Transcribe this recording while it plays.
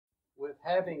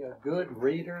having a good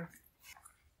reader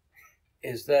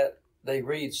is that they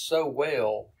read so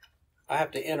well, I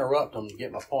have to interrupt them to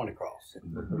get my point across.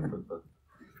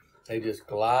 They just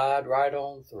glide right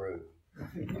on through.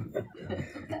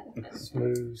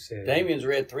 Smooth sailing. Damien's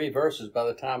read 3 verses by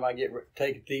the time I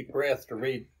take a deep breath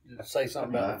to say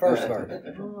something about the first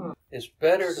verse. It's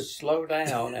better to slow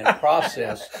down and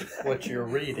process what you're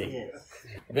reading.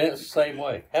 Vince, same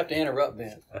way. Have to interrupt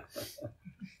Vince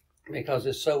because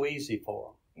it's so easy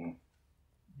for them.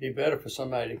 It'd be better for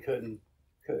somebody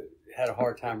that had a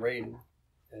hard time reading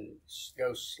and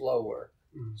go slower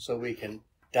so we can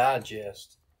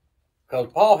digest. Because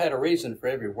Paul had a reason for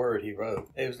every word he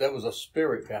wrote. There was a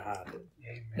spirit behind it.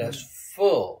 Amen. That's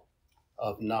full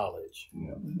of knowledge.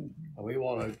 Yeah. And we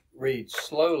want to read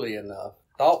slowly enough,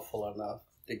 thoughtful enough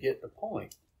to get the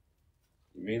point.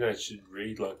 You mean I should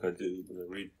read like I do when I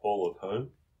read Paul at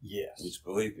home? Yes. Which,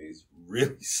 believe me, is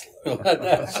really slow.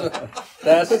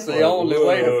 that's the only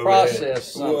way to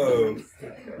process something.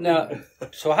 Whoa. Now,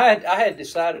 so I had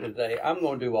decided today I'm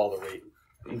going to do all the reading.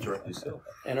 Interrupt yourself.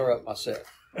 Interrupt myself.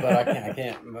 But I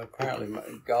can't.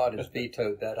 Apparently, God has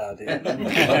vetoed that idea.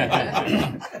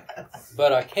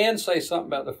 But I can say something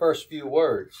about the first few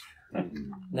words.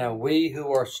 Now, we who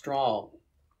are strong.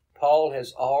 Paul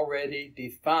has already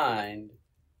defined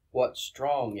what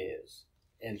strong is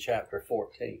in chapter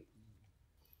 14.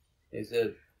 He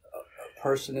said, a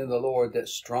person in the Lord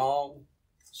that's strong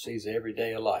sees every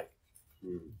day alike.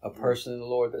 A person in the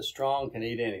Lord that's strong can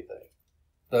eat anything.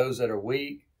 Those that are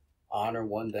weak honor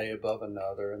one day above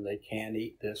another, and they can't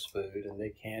eat this food and they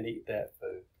can't eat that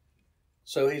food.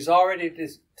 So he's already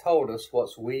told us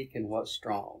what's weak and what's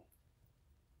strong.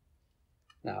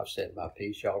 Now I've said my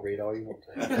piece. Y'all read all you want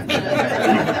to.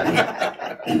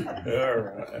 All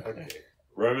right. Okay.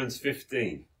 Romans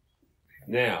 15.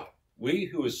 Now, we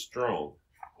who are strong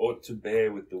ought to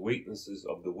bear with the weaknesses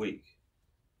of the weak,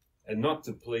 and not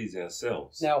to please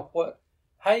ourselves. Now,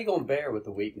 how are you going to bear with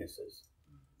the weaknesses?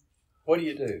 What do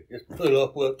you do? Just put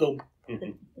up with them?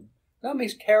 That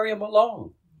means carry them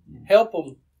along. Help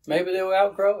them. Maybe they'll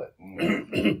outgrow it.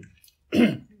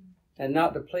 And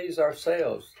not to please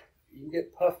ourselves. You can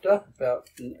get puffed up about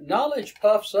knowledge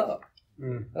puffs up.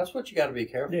 That's what you got to be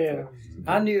careful for.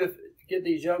 I knew if you get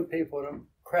these young people in a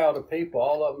crowd of people,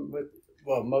 all of them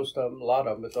most of them, a lot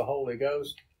of them with the Holy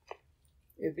Ghost,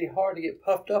 it'd be hard to get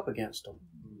puffed up against them.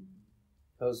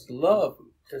 Because love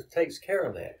just takes care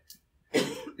of that.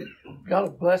 Got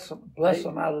to bless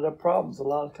them out of their problems a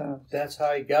lot of times. That's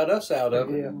how he got us out of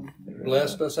it. Yeah.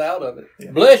 Blessed us out of it.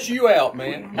 Yeah. Bless you out,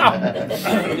 man. Bless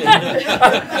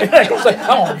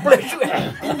you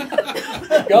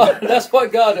out. God, that's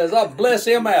what God does. I bless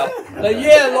him out.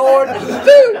 Yeah, Lord.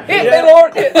 Hit me,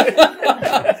 Lord.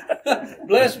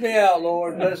 Bless me out,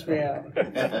 Lord. Bless me out.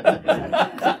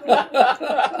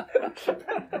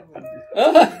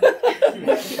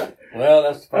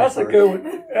 Well, that's a good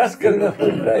one. That's good enough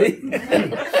for today.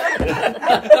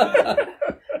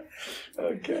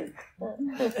 Okay.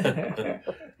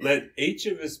 Let each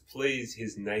of us please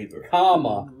his neighbor.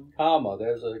 Comma.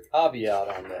 There's a caveat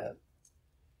on that.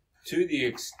 To the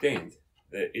extent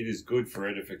that it is good for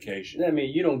edification. I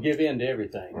mean, you don't give in to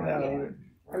everything. No.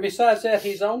 And besides that,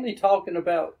 he's only talking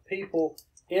about people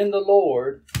in the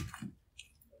Lord,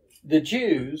 the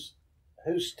Jews,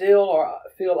 who still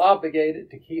feel obligated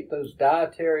to keep those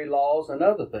dietary laws and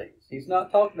other things. He's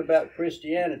not talking about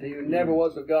Christianity, who never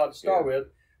was of God to start with,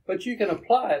 but you can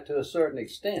apply it to a certain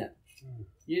extent.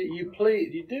 You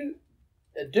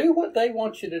do what they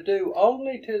want you to do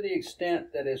only to the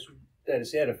extent that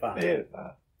it's edifying.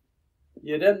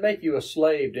 It doesn't make you a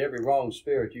slave to every wrong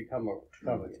spirit you come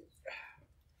against.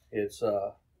 It's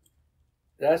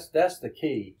that's the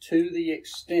key. To the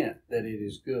extent that it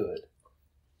is good.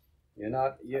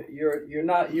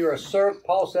 You're a servant.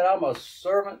 Paul said, I'm a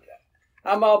servant.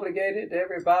 I'm obligated to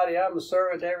everybody. I'm a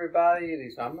servant to everybody. And he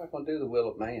said, I'm not going to do the will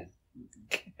of man.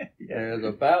 There's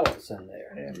a balance in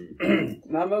there. And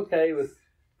I'm okay with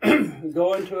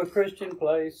going to a Christian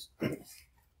place.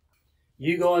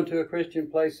 You go into a Christian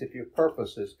place if your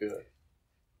purpose is good.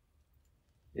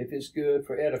 If it's good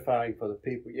for edifying for the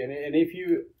people. And if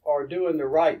you are doing the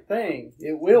right thing,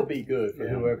 it will be good for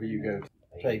whoever you go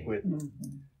take with you.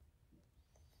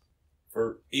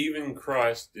 For even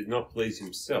Christ did not please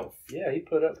himself. Yeah, he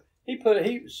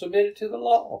submitted to the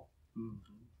law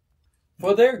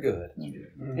for their good,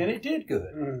 and it did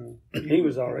good. He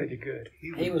was already good.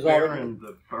 He was bearing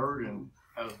the burden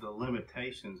of the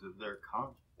limitations of their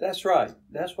conscience. That's right.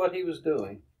 That's what he was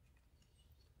doing.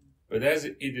 But as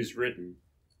it is written,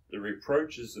 the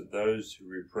reproaches of those who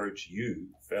reproach you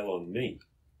fell on me.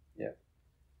 Yeah.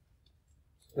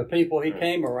 The people he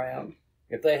came around,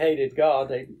 If they hated God,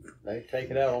 they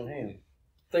take it out on him.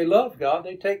 If they loved God,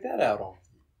 they take that out on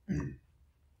him.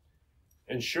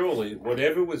 And surely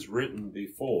whatever was written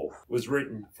before was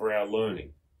written for our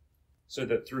learning, so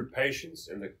that through patience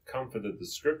and the comfort of the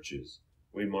Scriptures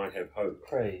we might have hope.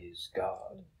 Praise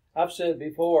God. I've said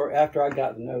before, after I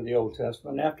got to know the Old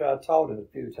Testament, after I taught it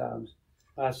a few times,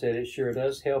 I said it sure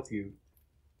does help you.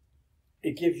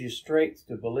 It gives you strength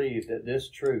to believe that this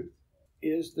truth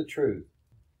is the truth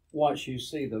once you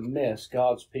see the mess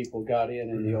God's people got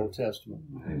in the Old Testament.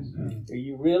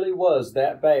 You really was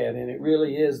that bad, and it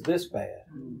really is this bad.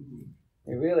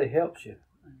 It really helps you.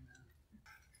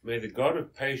 May the God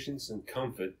of patience and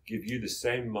comfort give you the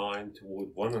same mind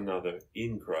toward one another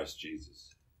in Christ Jesus,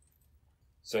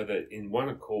 so that in one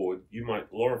accord you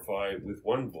might glorify with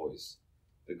one voice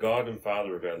the God and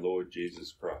Father of our Lord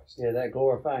Jesus Christ. Yeah, that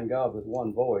glorifying God with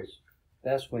one voice,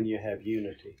 that's when you have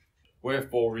unity.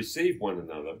 Wherefore receive one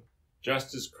another,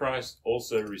 just as Christ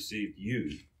also received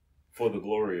you for the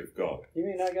glory of God. You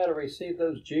mean I got to receive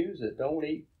those Jews that don't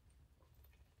eat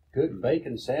good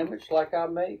bacon sandwich like I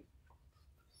make?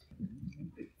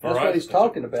 That's what he's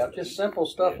talking about, just simple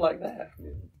stuff like that.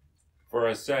 For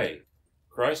I say,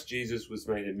 Christ Jesus was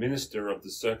made a minister of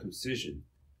the circumcision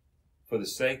for the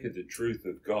sake of the truth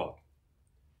of God,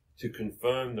 to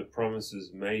confirm the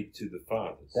promises made to the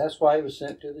fathers. That's why he was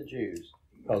sent to the Jews,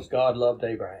 because God loved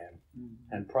Abraham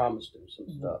and promised him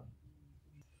some stuff.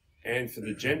 And for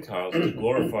the Gentiles to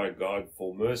glorify God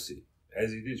for mercy,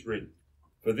 as it is written,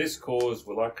 for this cause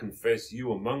will I confess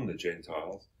you among the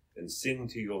Gentiles, and sing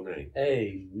to your name.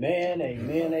 Amen,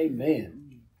 amen,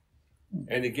 amen.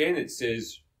 And again it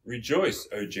says, rejoice,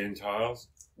 O Gentiles,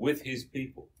 with his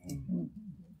people.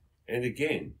 And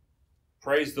again,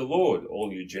 praise the Lord,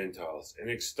 all you Gentiles, and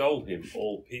extol him,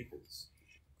 all peoples.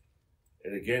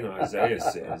 And again Isaiah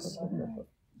says,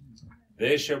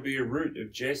 there shall be a root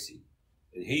of Jesse,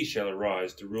 and he shall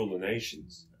arise to rule the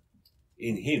nations.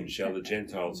 In him shall the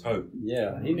Gentiles hope.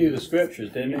 Yeah, he knew the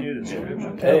scriptures, didn't he? He was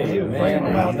Amen, praying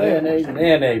about that.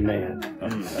 amen, amen.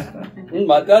 He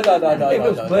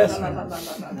was blessing.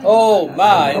 Oh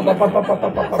my.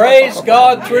 Praise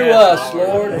God through us,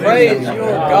 Lord. Praise your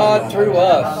God through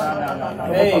us.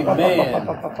 Amen.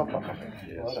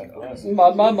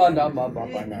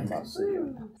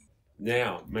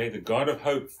 Now may the God of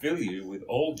hope fill you with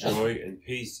all joy and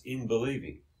peace in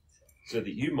believing, so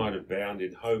that you might abound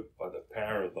in hope by the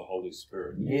power of the Holy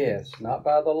Spirit. Yes, not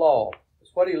by the law.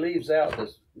 It's what he leaves out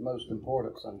that's most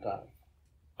important sometimes.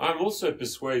 I am also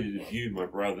persuaded of you, my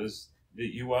brothers,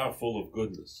 that you are full of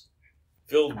goodness,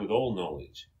 filled with all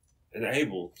knowledge, and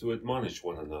able to admonish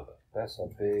one another. That's a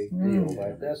big deal,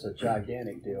 right? That's a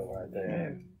gigantic deal right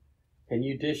there. Can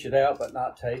you dish it out but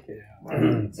not take it?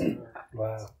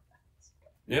 Wow.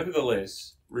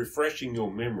 Nevertheless, refreshing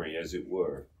your memory, as it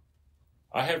were,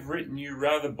 I have written you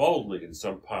rather boldly in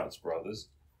some parts, brothers,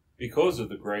 because of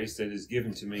the grace that is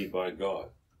given to me by God,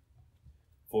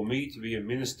 for me to be a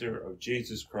minister of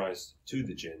Jesus Christ to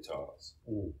the Gentiles,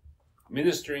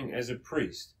 ministering as a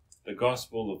priest the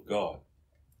gospel of God,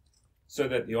 so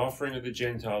that the offering of the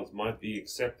Gentiles might be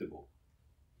acceptable,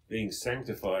 being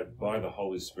sanctified by the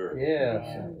Holy Spirit.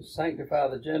 Yeah, sanctify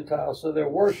the Gentiles so their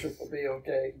worship will be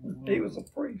okay. He was a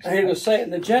priest. And he was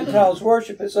saying the Gentiles'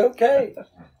 worship is okay.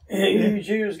 You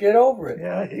Jews get over it.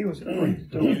 Yeah, he was a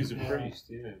priest. He was a priest,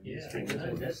 yeah.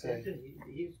 That's it.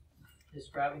 He's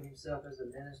describing himself as a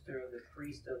minister of the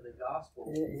priest of the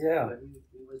gospel. Yeah. But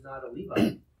he was not a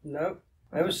Levite. Nope.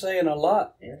 I was saying a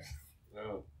lot. Yes.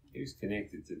 Oh, he was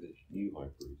connected to the new high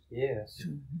priest. Yes.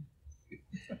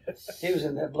 He was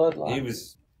in that bloodline. He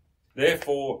was,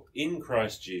 therefore, in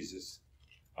Christ Jesus,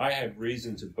 I have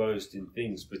reason to boast in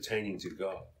things pertaining to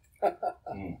God.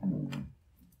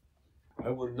 I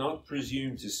will not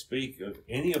presume to speak of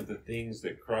any of the things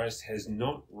that Christ has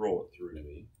not wrought through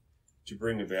me to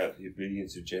bring about the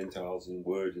obedience of Gentiles in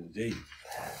word and deed.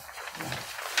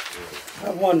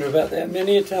 I wonder about that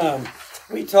many a time.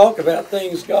 We talk about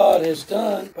things God has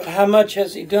done, but how much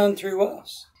has he done through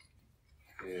us?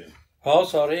 Yeah. Paul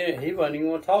thought he wasn't even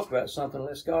going to talk about something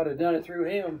unless God had done it through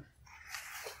him.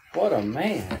 What a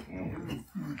man.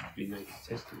 Be made a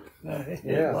testament. No, he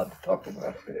had a lot to talk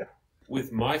about there.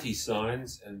 With mighty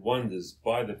signs and wonders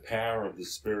by the power of the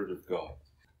Spirit of God.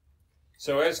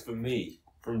 So as for me,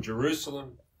 from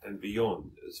Jerusalem and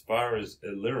beyond, as far as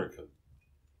Illyricum,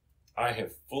 I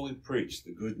have fully preached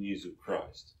the good news of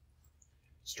Christ,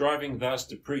 striving thus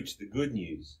to preach the good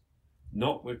news,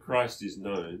 not where Christ is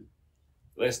known,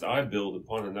 lest I build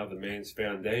upon another man's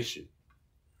foundation.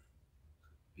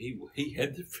 He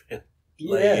had the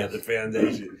laying out the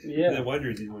foundation. Yeah. No wonder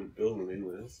he didn't want to build on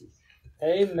anyone else's.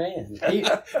 Amen.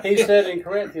 He said in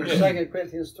Corinthians, 2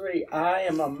 Corinthians 3, I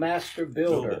am a master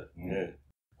builder. Yeah.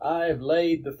 I have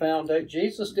laid the foundation.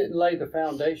 Jesus didn't lay the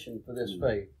foundation for this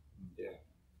faith. Yeah.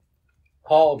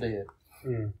 Paul did.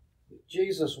 Mm.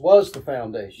 Jesus was the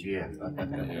foundation. Yeah.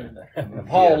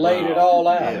 Paul laid it all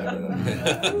out.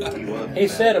 Yeah. He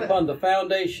said upon the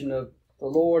foundation of the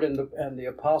Lord and the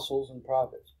apostles and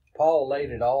prophets. Paul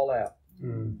laid it all out.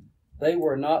 Mm. They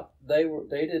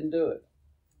didn't do it.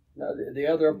 No, the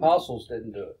other apostles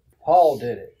didn't do it. Paul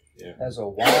did it as a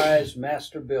wise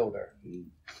master builder.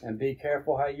 And be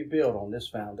careful how you build on this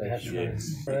foundation.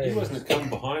 Yes. He wasn't a come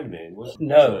behind man, was he?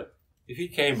 No. If he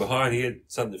came behind, he had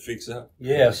something to fix up.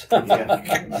 Yes.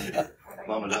 Yeah.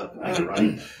 Plumb it up. That's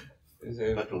right.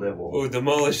 At the level. Or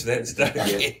demolish that stuff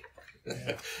again.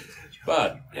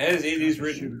 But, as it is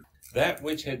written, that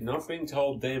which had not been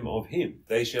told them of him,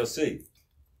 they shall see.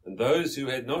 And those who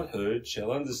had not heard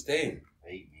shall understand.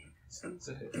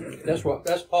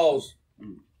 That's Paul's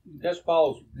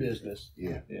business.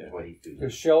 Yeah. That's what he do. To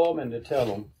show them and to tell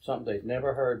them something they'd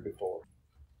never heard before.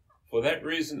 For that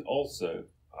reason also,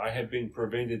 I have been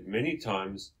prevented many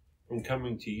times from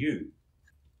coming to you.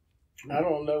 I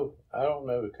don't know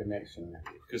the connection.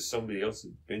 Because somebody else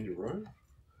had been to Rome?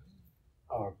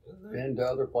 Or been to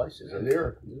other places.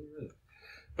 Here.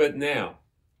 But now,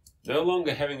 no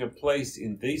longer having a place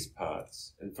in these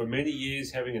parts, and for many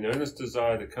years having an earnest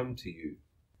desire to come to you,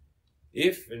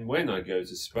 if and when I go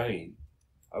to Spain,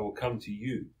 I will come to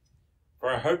you. For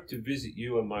I hope to visit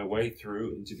you on my way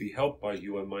through and to be helped by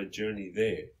you on my journey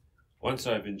there, once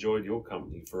I have enjoyed your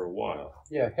company for a while.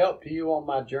 Yeah, help to you on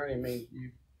my journey means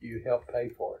you help pay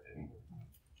for it.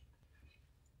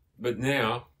 But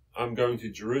now I'm going to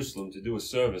Jerusalem to do a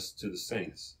service to the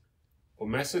saints. For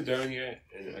Macedonia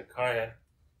and Achaia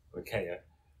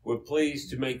were pleased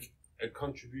to make a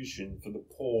contribution for the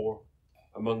poor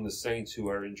among the saints who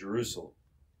are in Jerusalem.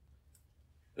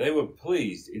 They were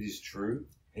pleased, it is true,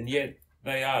 and yet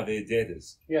they are their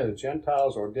debtors. Yeah, the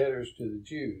Gentiles are debtors to the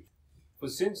Jews. For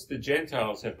since the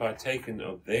Gentiles have partaken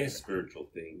of their spiritual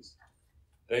things,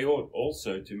 they ought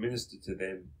also to minister to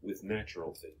them with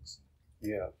natural things.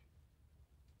 Yeah.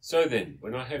 So then,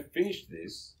 when I have finished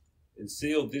this, and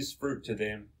sealed this fruit to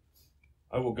them,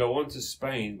 I will go on to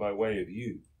Spain by way of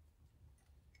you.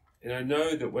 And I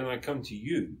know that when I come to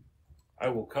you, I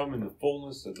will come in the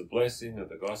fullness of the blessing of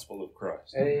the gospel of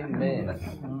Christ. Amen.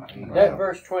 That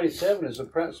verse 27 is a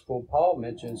principle Paul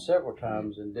mentions several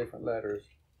times in different letters.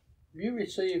 If you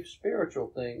receive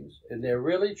spiritual things, and they're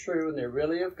really true, and they're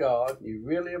really of God, and you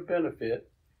really of benefit,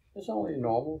 it's only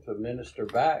normal to minister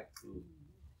back.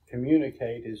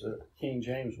 Communicate is a King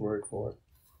James word for it.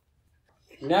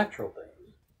 Natural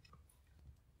things.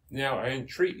 Now I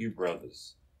entreat you,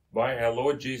 brothers, by our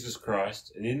Lord Jesus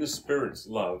Christ, and in the Spirit's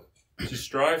love, to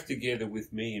strive together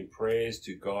with me in prayers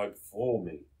to God for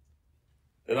me,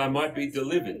 that I might be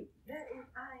delivered.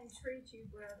 I entreat you,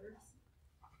 brothers.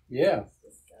 Yeah.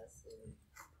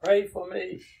 Pray for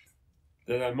me.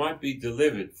 That I might be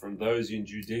delivered from those in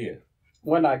Judea.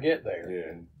 When I get there.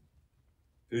 Yeah.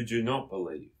 Who do not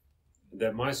believe. And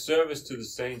that my service to the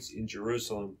saints in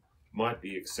Jerusalem might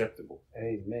be acceptable.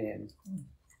 Amen.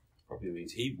 Probably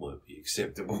means he won't be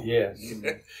acceptable. Yes.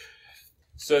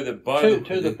 So that by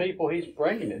to the people he's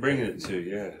bringing it to,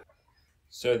 yeah.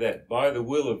 So that by the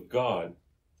will of God,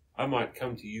 I might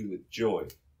come to you with joy,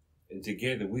 and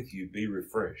together with you be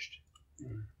refreshed.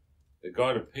 The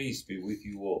God of peace be with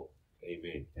you all.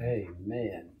 Amen.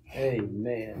 Amen.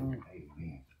 Amen.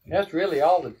 That's really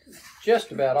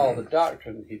just about all the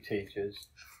doctrine he teaches,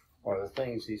 or the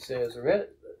things he says.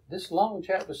 This long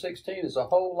chapter 16 is a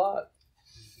whole lot.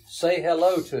 Say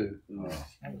hello to.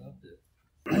 I loved it.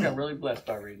 I got really blessed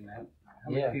by reading that. How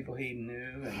many Yeah. people he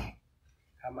knew and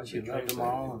how much he loved them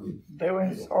all. And They were in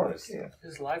his heart, yeah.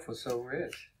 his life was so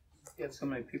rich. He had so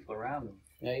many people around him.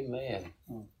 Amen.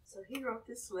 So he wrote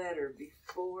this letter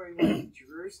before he went to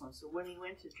Jerusalem. So when he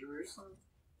went to Jerusalem,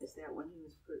 is that when he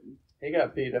was putting? He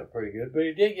got beat up pretty good, but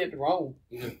he did get to Rome.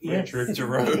 Free trip to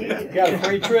Rome. He got a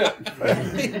free trip.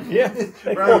 Yeah.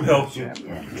 Rome helps you.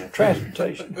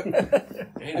 Transportation.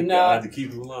 And now- God to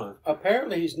keep him alive.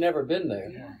 Apparently he's never been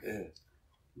there. Yeah.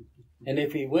 And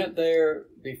if he went there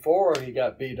before he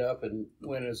got beat up and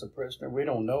went as a prisoner, we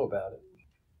don't know about it.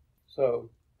 So,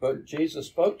 but Jesus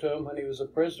spoke to him when he was a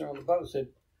prisoner on the boat, said,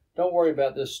 don't worry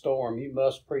about this storm. You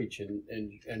must preach in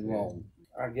Rome.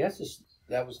 I guess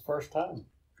that was the first time.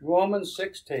 Romans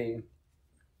 16.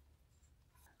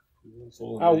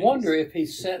 I wonder if he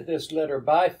sent this letter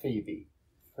by Phoebe,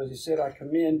 because he said, I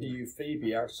commend to you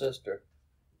Phoebe, our sister.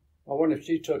 I wonder if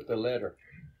she took the letter.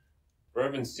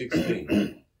 Romans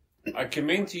 16. I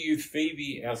commend to you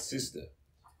Phoebe, our sister,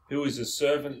 who is a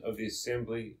servant of the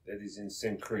assembly that is in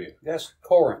Cenchrea, That's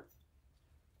Corinth.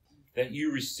 that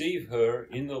you receive her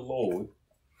in the Lord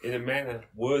in a manner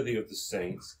worthy of the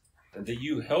saints, and that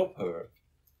you help her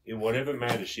in whatever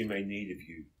matter she may need of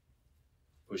you.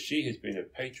 For she has been a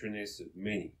patroness of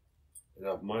many, and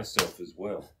of myself as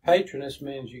well. Patroness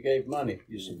means you gave money.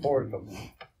 You supported them.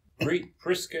 Greet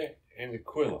Prisca and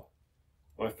Aquila,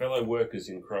 my fellow workers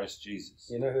in Christ Jesus.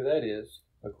 You know who that is?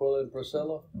 Aquila and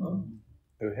Priscilla,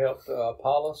 who helped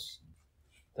Apollos.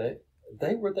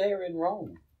 They were there in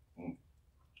Rome.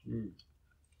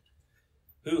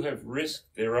 Who have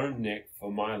risked their own neck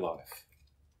for my life,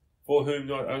 for whom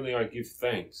not only I give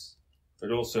thanks,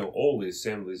 but also all the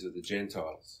assemblies of the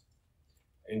Gentiles.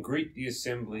 And greet the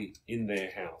assembly in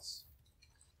their house.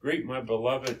 Greet my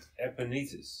beloved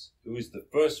Epanetus, who is the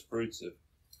first fruits of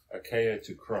Achaia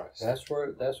to Christ. That's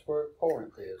where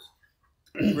Corinth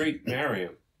is. Greet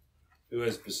Mariam, who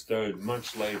has bestowed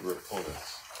much labor upon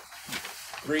us.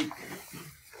 Greet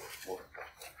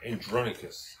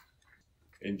Andronicus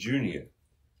and Junia,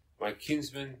 my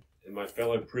kinsmen and my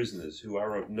fellow prisoners, who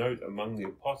are of note among the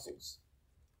apostles,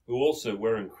 who also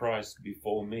were in Christ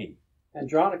before me.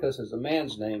 Andronicus is a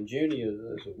man's name. Junia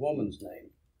is a woman's name.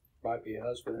 Might be a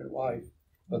husband and wife.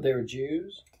 But they were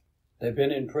Jews. They've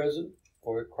been in prison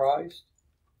for Christ,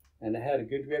 and they had a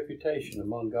good reputation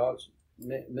among God's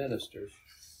ministers.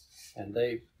 And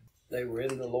they were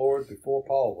in the Lord before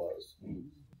Paul was.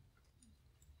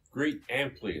 Greet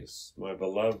Amplius, my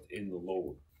beloved in the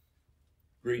Lord.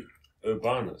 Greet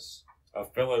Urbanus, our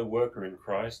fellow worker in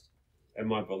Christ, and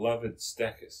my beloved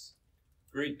Stachys.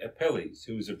 Greet Apelles,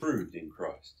 who is approved in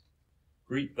Christ.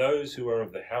 Greet those who are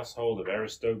of the household of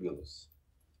Aristobulus.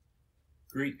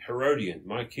 Greet Herodian,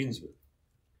 my kinsman.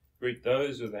 Greet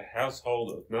those of the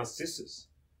household of Narcissus,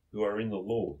 who are in the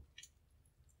Lord.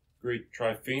 Greet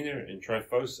Tryphena and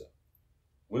Tryphosa,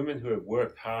 women who have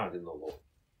worked hard in the Lord.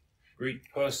 Greet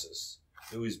Persis,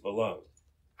 who is beloved,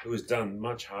 who has done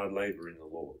much hard labor in the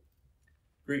Lord.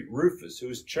 Greet Rufus, who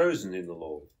is chosen in the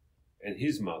Lord, and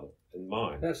his mother and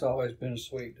mine. That's always been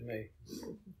sweet to me.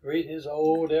 Greet his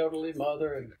old elderly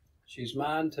mother, and she's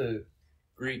mine too.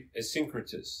 Greet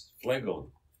Asyncritus,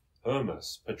 Phlegon,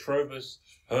 Hermas, Petrobus,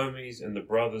 Hermes, and the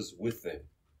brothers with them.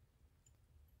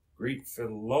 Greet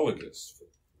Philologus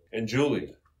and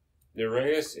Julia,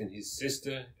 Nereus and his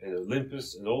sister, and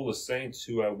Olympus, and all the saints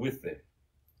who are with them.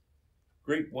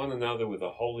 Greet one another with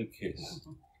a holy kiss.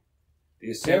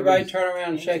 The Everybody turn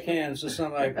around and shake hands to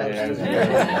somebody close to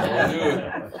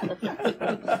them.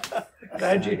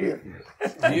 Glad you're here.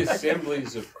 The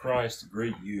assemblies of Christ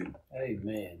greet you.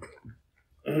 Amen.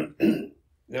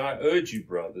 Now I urge you,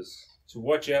 brothers, to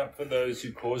watch out for those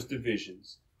who cause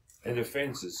divisions and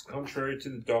offenses contrary to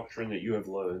the doctrine that you have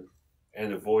learned,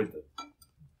 and avoid them.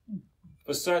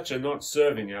 For such are not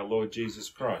serving our Lord Jesus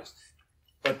Christ,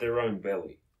 but their own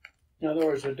belly. In other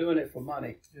words, they're doing it for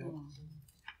money.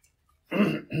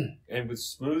 And with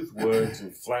smooth words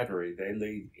and flattery they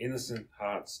lead innocent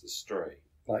hearts astray.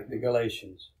 Like the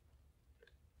Galatians.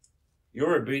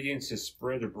 Your obedience has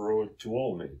spread abroad to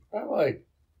all men. By the way,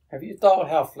 have you thought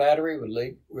how flattery would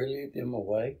lead them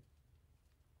away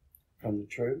from the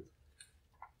truth?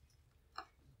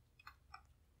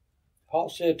 Paul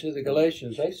said to the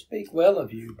Galatians, they speak well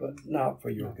of you, but not for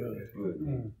your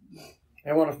good.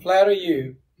 They want to flatter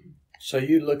you so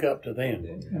you look up to them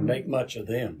and make much of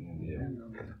them.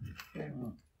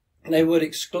 They would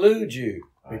exclude you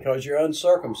because you're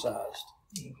uncircumcised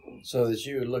so that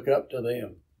you would look up to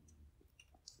them.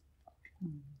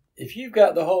 If you've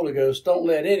got the Holy Ghost, don't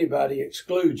let anybody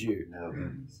exclude you.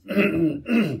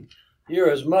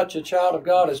 You're as much a child of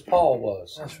God as Paul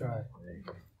was. That's right.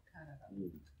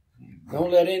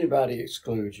 Don't let anybody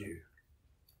exclude you.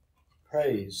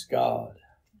 Praise God.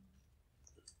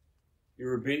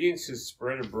 Your obedience has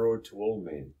spread abroad to all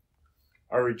men.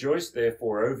 I rejoice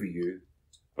therefore over you,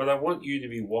 but I want you to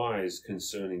be wise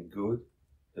concerning good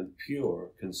and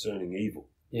pure concerning evil.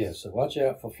 Yeah, so watch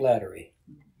out for flattery.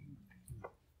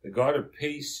 The God of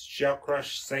peace shall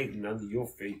crush Satan under your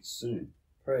feet soon.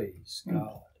 Praise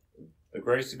God. The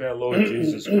grace of our Lord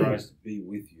Jesus Christ be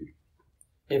with you.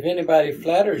 If anybody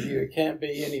flatters you, it can't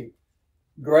be any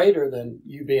greater than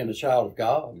you being a child of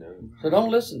God. No. So don't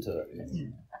listen to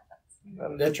it.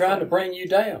 They're trying to bring you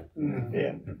down.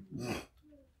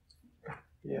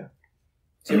 Yeah.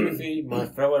 Timothy, my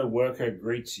fellow worker,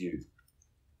 greets you.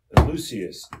 And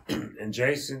Lucius, and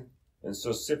Jason, and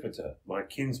Sosipater, my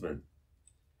kinsman.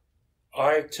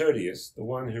 I, Tertius, the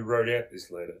one who wrote out this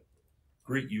letter,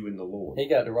 greet you in the Lord. He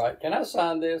got the right. Can I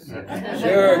sign this?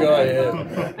 Sure, go ahead.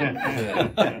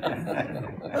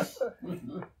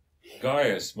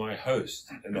 Gaius, my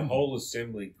host, and the whole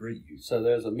assembly greet you. So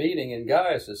there's a meeting in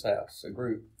Gaius' house, a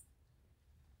group.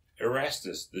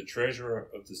 Erastus, the treasurer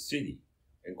of the city,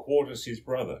 and Quartus, his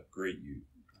brother, greet you.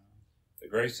 The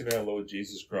grace of our Lord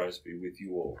Jesus Christ be with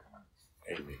you all.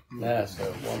 Amen. That's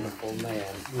a wonderful man.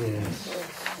 Yes.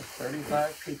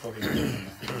 35 people here.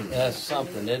 That's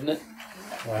something, isn't it?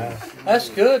 Wow. That's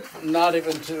good, not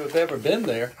even to have ever been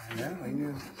there. Yeah, he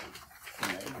knew.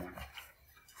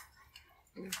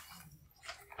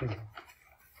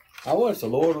 I wish the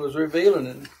Lord was revealing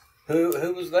it.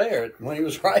 Who was there when he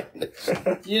was writing this?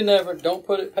 You never, don't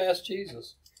put it past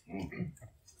Jesus.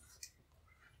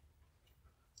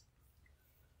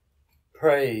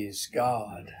 Praise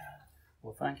God.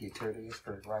 Well, thank you, Tertius,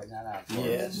 for writing that out.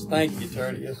 Yes, thank you,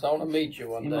 Tertius. I want to meet you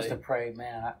one You must day. have prayed,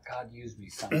 man, God used me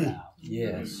somehow.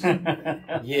 Yes,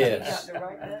 Got yes. to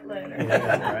write that letter.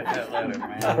 Write that letter,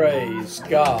 man. Praise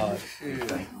God. Thank you,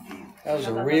 Jesus. That was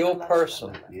a real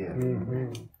person. Yeah.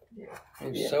 Mm-hmm. He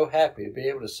was so happy to be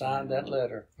able to sign that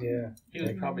letter. Yeah. He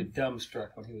was probably dumbstruck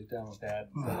when he was done with that.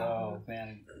 He said, oh,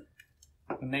 man,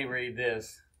 when they read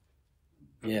this,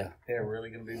 Yeah. they're really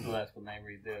going to be blessed when they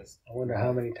read this. I wonder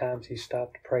how many times he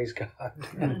stopped to praise God.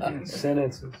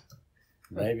 Sentences.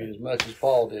 Maybe as much as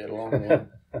Paul did along the way.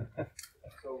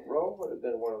 So Rome would have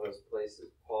been one of those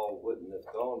places Paul wouldn't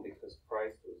have gone because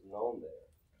Christ was known there.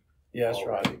 Yeah, that's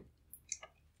right. already.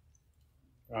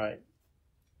 Right.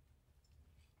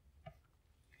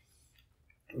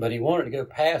 But he wanted to go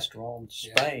past Rome to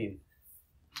Spain.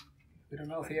 We don't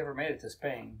know if he ever made it to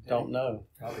Spain. Don't know.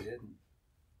 Probably didn't.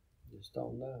 Just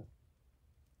don't know.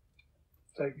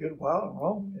 Take a good while in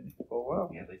Rome, didn't he? For a while.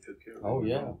 Yeah, they took care of it. Oh,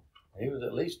 yeah. He was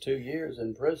at least 2 years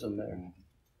in prison there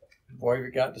before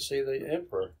he got to see the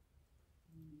emperor.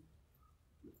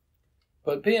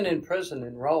 But being in prison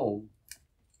in Rome,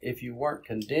 if you weren't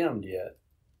condemned yet,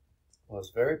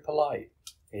 was very polite.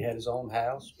 He had his own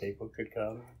house. People could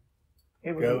come,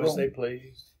 He was, go a as they Roman,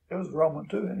 pleased. he was Roman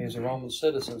too. Isn't He he? was a Roman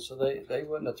citizen, so they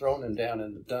wouldn't have thrown him down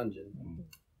in the dungeon.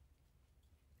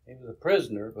 He was a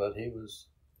prisoner, but he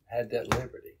had that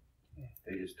liberty.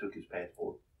 They just took his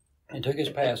passport. He took his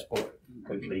passport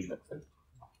Couldn't leave.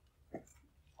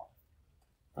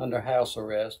 under house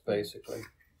arrest, basically.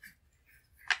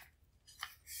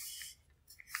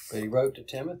 But he wrote to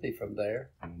Timothy from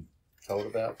there, told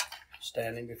about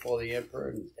standing before the emperor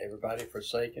and everybody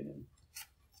forsaking him,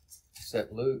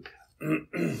 except Luke. A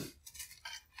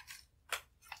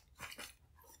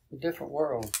different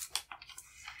world.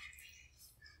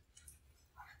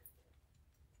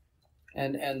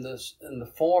 And this in the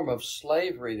form of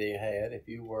slavery they had, if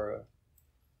you were,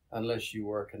 unless you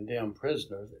were a condemned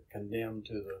prisoner, condemned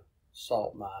to the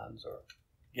salt mines or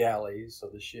galleys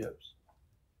of the ships,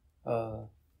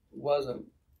 wasn't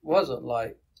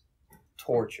like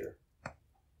torture.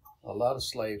 A lot of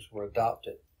slaves were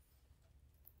adopted,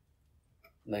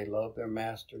 and they loved their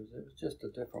masters. It was just a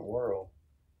different world.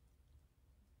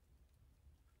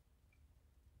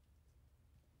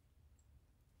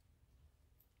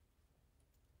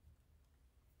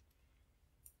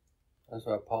 That's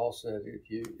why Paul said,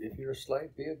 if you're a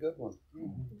slave, be a good one.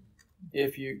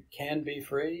 If you can be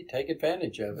free, take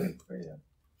advantage of it. Yeah.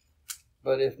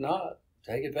 But if not,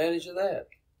 take advantage of that.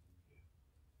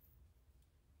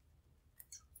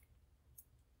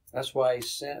 That's why he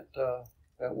sent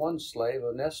that one slave,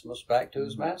 Onesimus, back to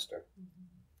his master.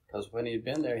 Because when he had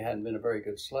been there, he hadn't been a very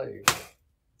good slave.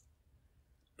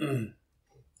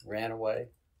 Ran away.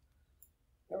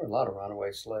 There were a lot of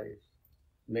runaway slaves.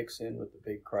 Mix in with the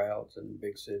big crowds in the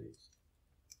big cities.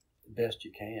 The best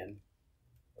you can.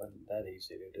 Wasn't that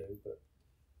easy to do, but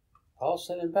Paul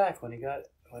sent him back when he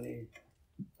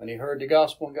heard the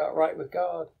gospel and got right with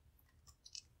God.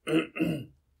 They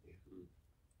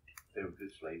were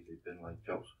good slaves. They'd been like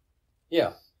Joseph.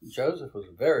 Yeah, Joseph was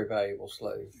a very valuable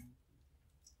slave.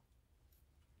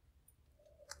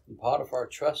 And Potiphar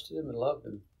trusted him and loved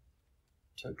him.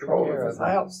 Took good Control care of of his him.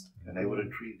 house. And they would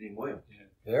have treated him well.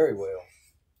 Very well.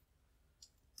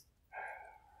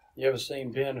 You ever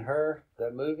seen Ben-Hur,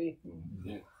 that movie?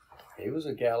 Yeah. He was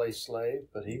a galley slave,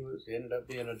 but he ended up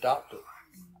being adopted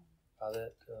by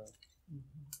that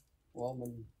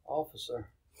woman officer.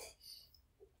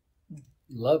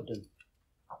 Loved him.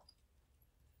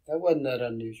 That wasn't that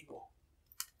unusual.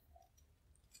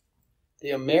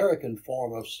 The American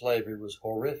form of slavery was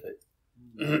horrific.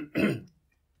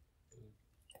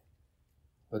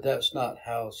 But that's not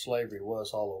how slavery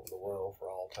was all over the world for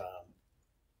all time.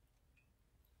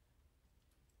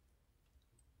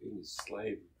 Being a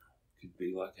slave could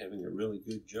be like having a really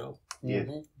good job. Yes.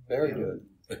 Very Yeah. good.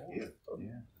 Yeah.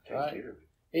 Yeah. Take Right. care of it.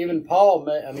 Even Paul,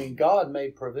 God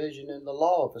made provision in the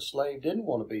law if a slave didn't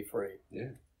want to be free. Yeah.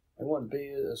 They wouldn't be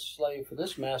a slave for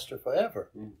this master forever.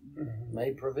 Mm-hmm.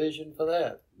 Made provision for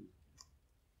that.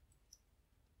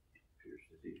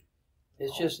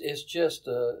 It's just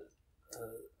a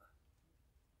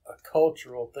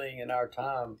cultural thing in our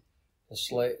time to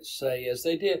say, as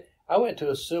they did. I went to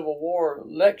a Civil War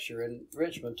lecture in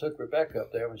Richmond, took Rebecca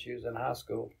up there when she was in high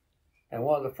school, and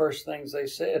one of the first things they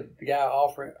said, the guy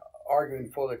arguing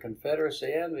for the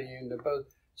Confederacy and the Union,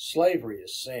 both slavery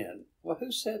is sin. Well,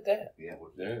 who said that? Yeah.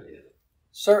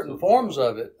 Certain forms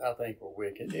of it, I think, were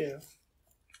wicked. Yeah.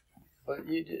 But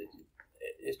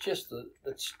it's just the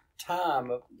time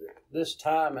of this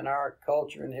time in our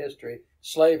culture and history,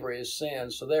 slavery is sin.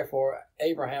 So therefore,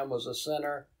 Abraham was a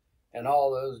sinner, and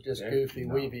all those just goofy.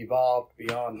 No. We've evolved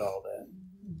beyond all that.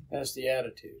 That's the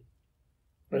attitude.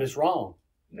 But it's wrong.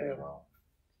 Yeah, wrong.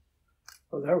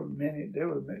 Well, there were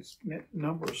a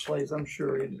number of slaves, I'm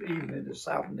sure, even in the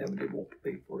South, never did want to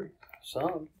be free.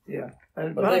 Some. Yeah.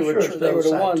 But they were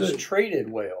the ones treated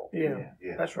well. Yeah,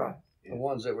 that's right. The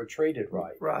ones that were treated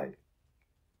right. Right.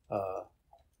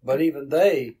 But even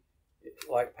they,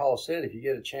 like Paul said, if you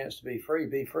get a chance to be free,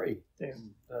 be free. Yeah.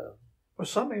 Well,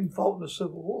 some even fought in the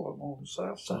Civil War on the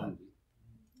South side.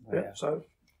 Yeah. So,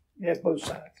 both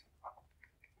sides.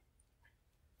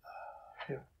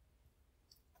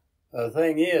 The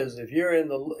thing is, if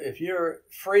you're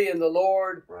free in the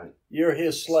Lord, right, you're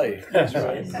His slave. That's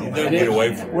right. Don't get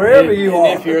away from wherever you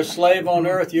are. If you're a slave on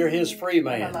earth, you're His free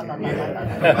man.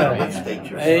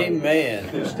 Amen.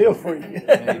 You're still free.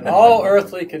 All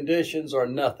earthly conditions are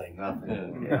nothing.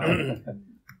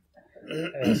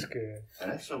 That's good.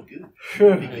 That's so good.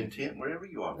 Be content wherever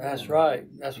you are. That's right.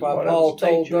 That's why Paul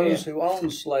told those who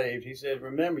owned slaves, he said,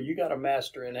 remember, you got a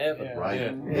master in heaven. Yeah. Right.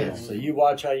 Yeah. Yes. So you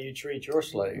watch how you treat your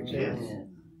slaves. Yes.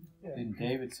 Didn't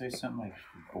David say something like,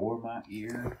 bore my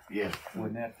ear? Yes.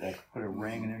 Wouldn't that put a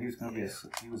ring in there? He was going to be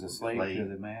he was a slave to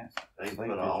the master. Slave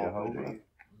to Jehovah.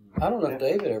 I don't know if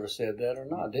David ever said that or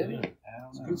not, did he? I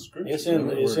don't know. Good scripture. It's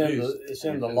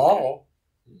in the law.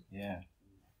 Yeah.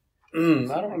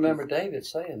 I don't remember David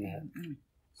saying that.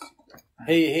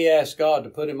 He asked God to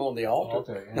put him on the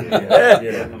altar.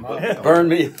 Burn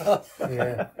me up.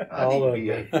 Yeah.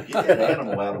 Get that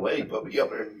animal out of the way. Put me up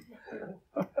there.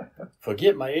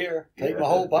 Forget my ear. Take my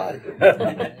whole body.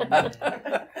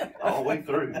 All the way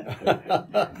through.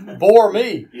 Bore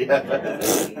me. Yeah.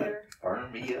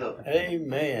 Burn me up.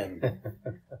 Amen.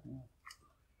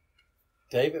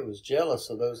 David was jealous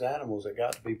of those animals that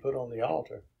got to be put on the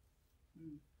altar.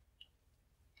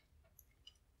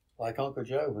 Like Uncle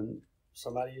Joe, when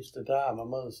somebody used to die, my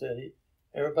mother said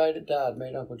everybody that died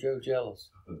made Uncle Joe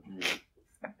jealous.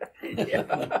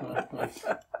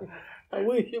 I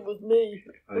wish it was me.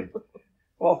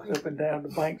 Walking up and down the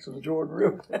banks of the Jordan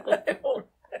River.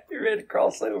 You ready to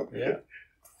cross over? Yeah.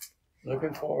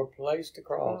 Looking for a place to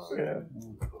cross. Yeah.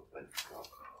 I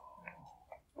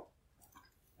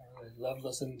really love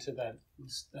listening to that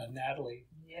Natalie.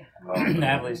 Yeah.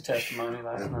 Natalie's testimony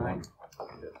last night.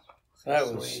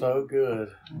 That was so good.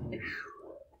 I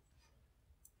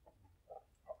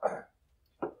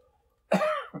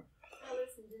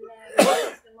listened to that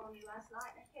testimony last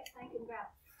night, and I kept thinking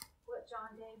about what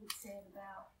John David said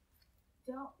about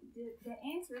the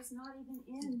answer is not even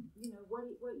in what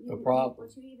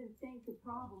you even think the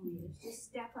problem is. Just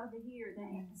step over here,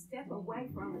 step away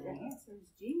from it. The answer is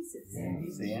Jesus. Yeah,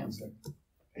 He's the answer.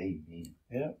 Amen.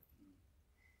 Yep.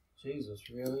 Jesus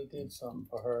really did something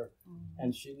for her,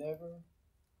 and she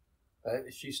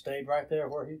stayed right there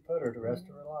where He put her the rest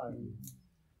of her life.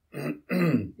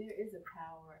 There is a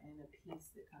power and a peace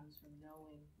that comes from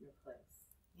knowing your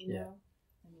place. You know?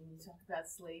 I mean, you talk about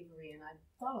slavery, and I've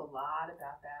thought a lot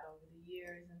about that over the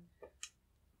years. And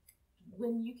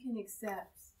when you can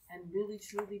accept and really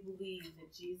truly believe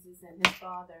that Jesus and His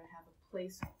Father have a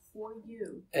place for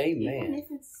you, Amen. Even if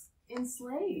it's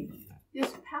enslaved,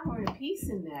 there's power and peace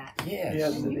in that.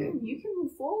 Yes. And you can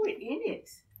move forward in it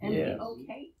and be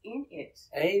okay in it.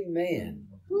 Amen.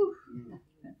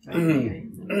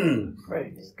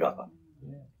 Praise God.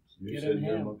 You sitting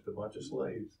here amongst a bunch of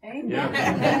slaves. Amen.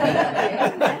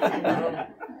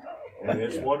 And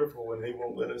it's wonderful when He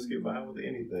won't let us get by with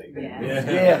anything.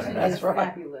 Yes, that's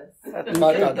right. Fabulous. That's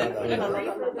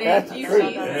Thank true.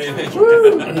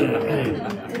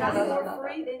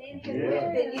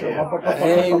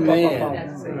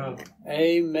 Amen.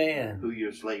 Amen. Who you're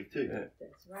a slave to.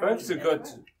 Folks have got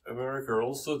to America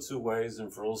all sorts of ways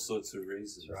and for all sorts of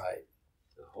reasons. That's right.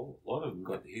 A whole lot of them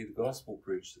got to hear the gospel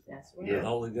preached to them. That's right. The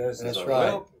Holy Ghost is That's like, right.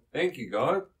 well, thank you,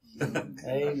 God.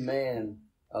 Amen.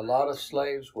 a lot of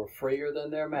slaves were freer than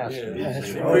their masters. Yeah,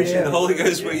 that's right. Preaching the Holy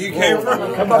Ghost where you came from.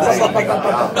 I'm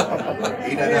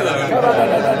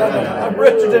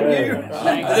richer than you.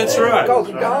 That's right. Because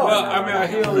of God. Well, I mean, I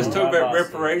hear all this talk about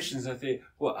reparations. I think,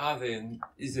 well,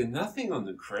 is there nothing on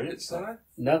the credit side?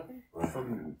 Nothing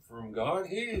from God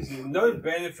here? Is there no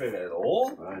benefit at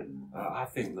all? Right. I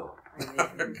think not.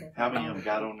 How many of them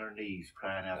got on their knees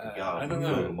crying out to God? I don't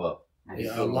and know. them up?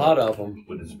 Yeah, a lot of them.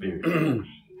 With the Spirit.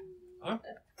 I've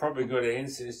probably got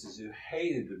ancestors who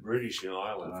hated the British in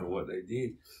Ireland for what they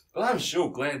did, but I'm sure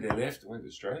glad they left and went to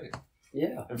Australia.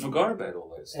 Yeah. And forgot about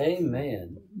all that stuff.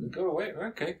 Amen. Go away.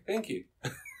 Okay, thank you. I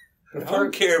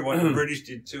don't care what the British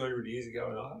did 200 years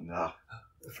ago in Ireland. No.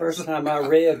 The first time I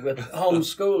read with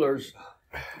homeschoolers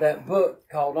that book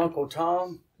called Uncle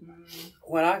Tom,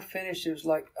 when I finished, it was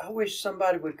like, I wish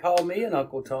somebody would call me an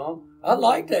Uncle Tom. I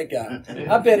like that guy.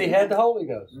 I bet he had the Holy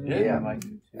Ghost. Yeah, I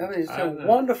mean, it's a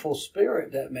wonderful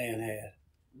spirit that man had.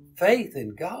 Faith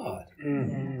in God.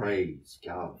 Mm-hmm. Praise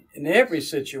God. In every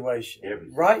situation.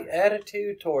 Right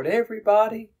attitude toward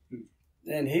everybody.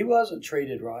 And he wasn't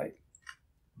treated right.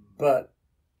 But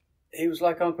he was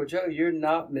like Uncle Joe, you're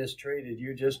not mistreated.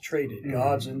 You're just treated.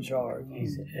 God's in charge.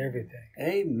 He's everything.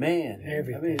 Amen.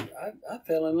 Everything. I mean, I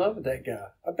fell in love with that guy.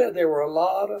 I bet there were a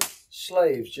lot of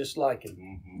slaves just like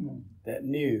him that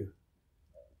knew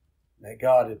that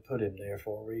God had put him there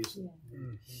for a reason.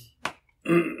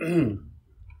 And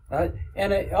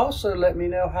it also let me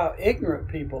know how ignorant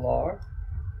people are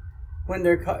when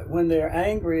they're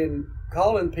angry and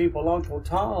calling people Uncle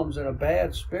Toms in a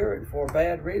bad spirit for a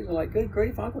bad reason. Like, good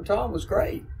grief, Uncle Tom was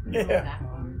great. Yeah.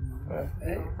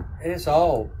 It's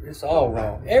all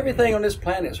wrong. Everything on this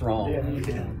planet's wrong.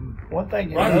 Yeah. One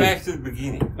thing right back to the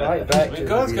beginning. Right back to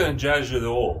God's the going to judge it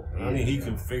all. Only He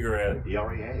can figure out. He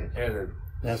already has.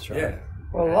 That's right. Yeah.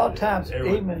 Well, a lot of times,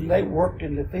 even they worked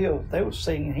in the fields, they were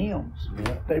singing hymns.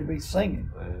 Yeah. They'd be singing.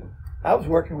 I was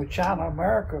working with China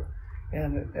America,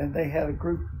 and they had a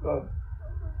group of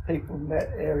people in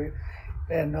that area,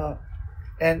 and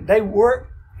they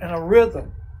worked in a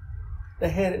rhythm. They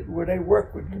had it where they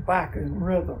worked with tobacco and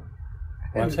rhythm.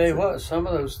 Well, I'll tell you what, some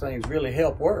of those things really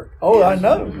help work. Oh, I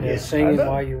know. Yeah, singing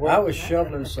while you work. I was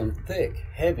shoveling some thick,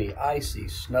 heavy, icy,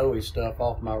 snowy stuff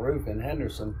off my roof in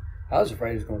Henderson. I was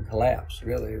afraid it was going to collapse.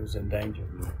 Really, it was in danger.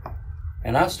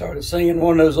 And I started singing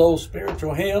one of those old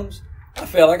spiritual hymns. I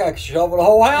felt like I could shovel the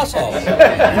whole house off.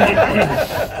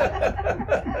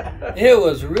 It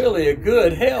was really a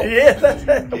good help.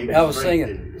 Yeah, I was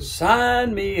singing,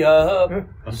 sign me up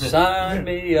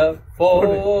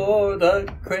for the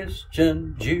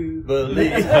Christian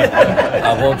Jubilee.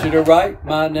 I want you to write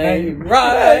my name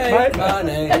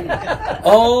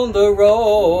on the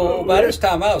roll. By this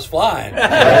time I was flying.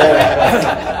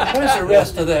 Where's the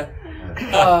rest of that?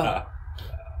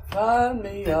 Sign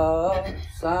me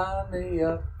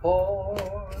up for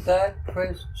that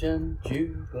Christian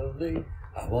Jubilee.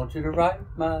 I want you to write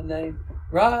my name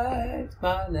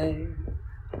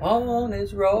on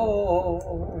his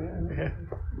roll.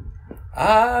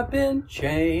 I've been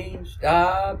changed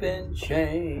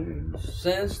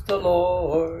since the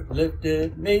Lord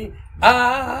lifted me.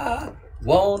 I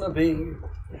wanna be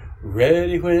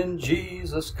ready when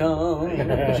Jesus comes.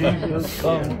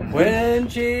 When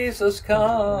Jesus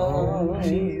comes.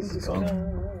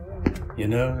 You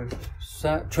know,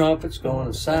 trumpet's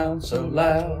gonna sound so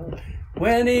loud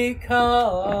when he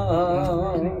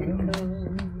comes.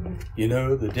 You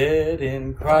know, the dead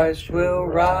in Christ will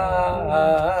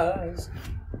rise.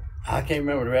 I can't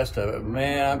remember the rest of it.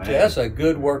 Man, that's a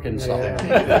good working song.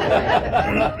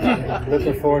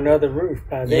 Looking for another roof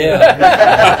by then.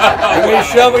 Yeah. You want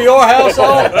to shovel your house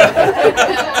off?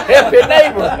 Help your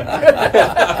neighbor.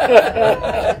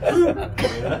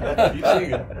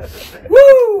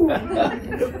 Woo!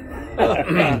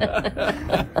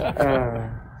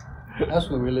 That's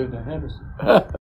when we lived in Henderson.